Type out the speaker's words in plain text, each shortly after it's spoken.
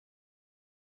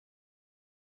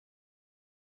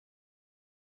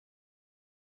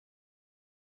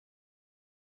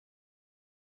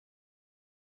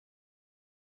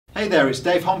Hey there, it's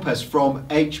Dave Hompes from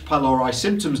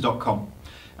Pylori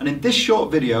and in this short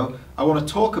video I want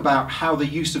to talk about how the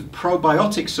use of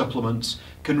probiotic supplements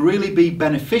can really be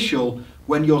beneficial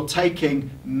when you're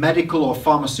taking medical or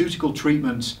pharmaceutical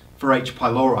treatments for H.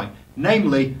 pylori,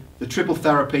 namely the triple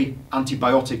therapy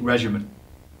antibiotic regimen.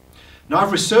 Now,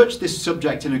 I've researched this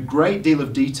subject in a great deal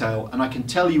of detail, and I can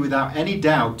tell you without any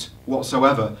doubt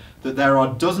whatsoever that there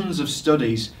are dozens of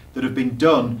studies that have been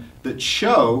done that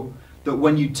show that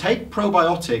when you take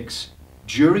probiotics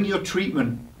during your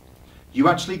treatment, you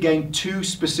actually gain two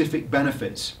specific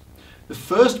benefits. The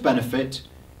first benefit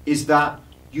is that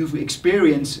you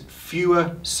experience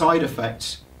fewer side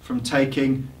effects from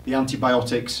taking the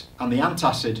antibiotics and the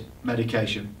antacid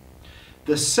medication.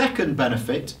 The second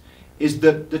benefit is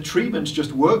that the treatments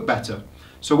just work better.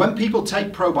 So when people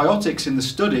take probiotics in the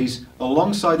studies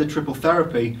alongside the triple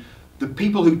therapy, the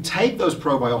people who take those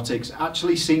probiotics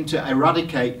actually seem to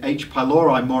eradicate H.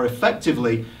 pylori more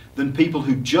effectively than people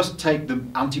who just take the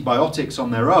antibiotics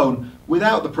on their own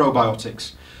without the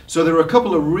probiotics. So there are a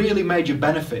couple of really major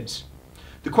benefits.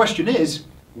 The question is,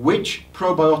 which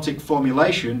probiotic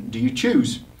formulation do you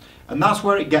choose? And that's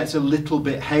where it gets a little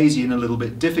bit hazy and a little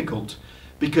bit difficult,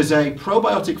 because a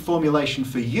probiotic formulation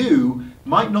for you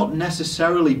might not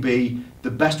necessarily be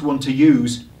the best one to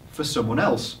use for someone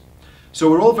else. So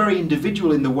we're all very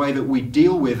individual in the way that we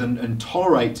deal with and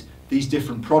tolerate these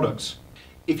different products.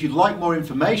 If you'd like more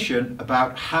information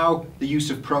about how the use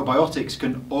of probiotics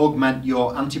can augment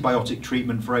your antibiotic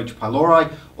treatment for H. pylori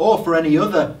or for any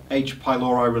other H.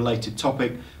 pylori related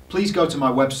topic, please go to my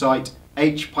website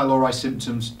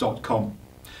hpylorisymptoms.com.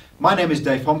 My name is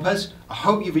Dave Hompes. I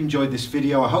hope you've enjoyed this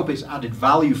video. I hope it's added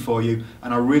value for you,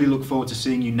 and I really look forward to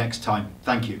seeing you next time.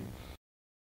 Thank you.